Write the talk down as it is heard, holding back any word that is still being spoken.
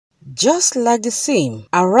Just like the theme,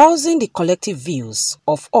 arousing the collective views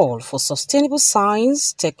of all for sustainable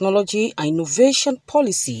science, technology and innovation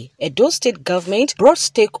policy, Edo State government brought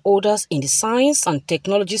stakeholders in the science and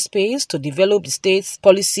technology space to develop the state's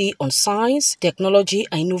policy on science, technology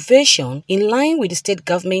and innovation in line with the state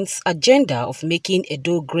government's agenda of making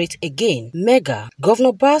Edo great again. Mega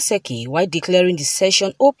Godwin Obaseki, while declaring the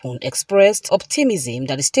session open, expressed optimism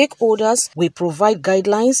that the stakeholders will provide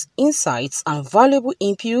guidelines, insights and valuable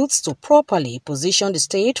inputs to properly position the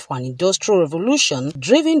state for an industrial revolution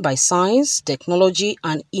driven by science, technology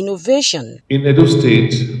and innovation. In Edo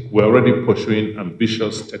State, we're already pursuing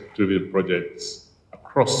ambitious tech-driven projects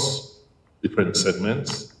across different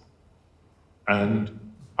segments, and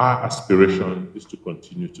our aspiration is to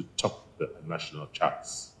continue to top the national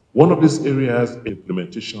charts. One of these areas is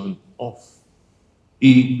implementation of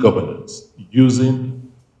e-governance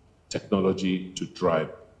using technology to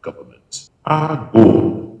drive government. Our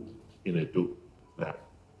goal in Edo that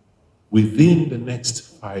within the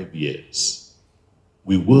next 5 years,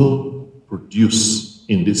 we will produce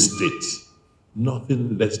in this state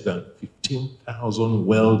nothing less than 15,000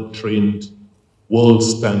 well-trained,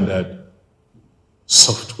 world-standard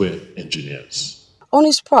software engineers. On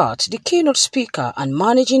his part, the keynote speaker and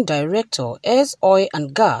managing director, Oil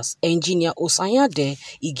and Gas Engineer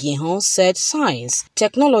Osarogiuwa said science,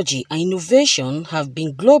 technology and innovation have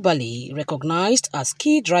been globally recognized as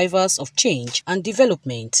key drivers of change and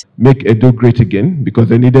development. Make Edo great again, because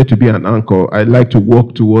there needed to be an anchor. I'd like to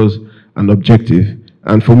work towards an objective.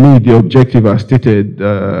 And for me, the objective as stated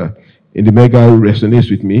in the mega resonates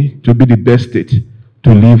with me, to be the best state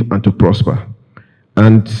to live and to prosper.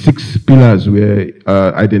 And 6 pillars were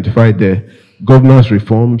identified there: governance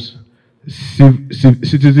reforms,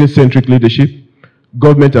 citizen-centric leadership,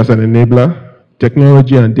 government as an enabler,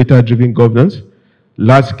 technology and data-driven governance,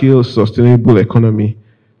 large-scale sustainable economy,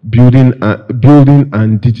 building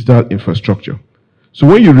and digital infrastructure. So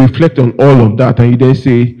when you reflect on all of that and you then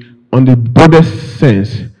say, on the broadest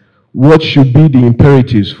sense, what should be the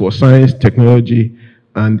imperatives for science, technology,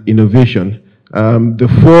 and innovation? The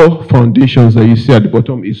 4 foundations that you see at the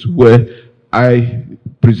bottom is where I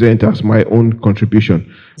present as my own contribution.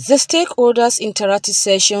 The stakeholders interactive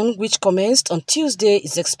session, which commenced on Tuesday,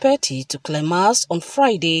 is expected to climax on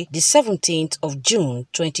Friday, the 17th of June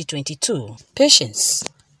 2022. Patience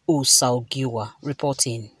Osarogiuwa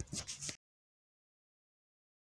reporting.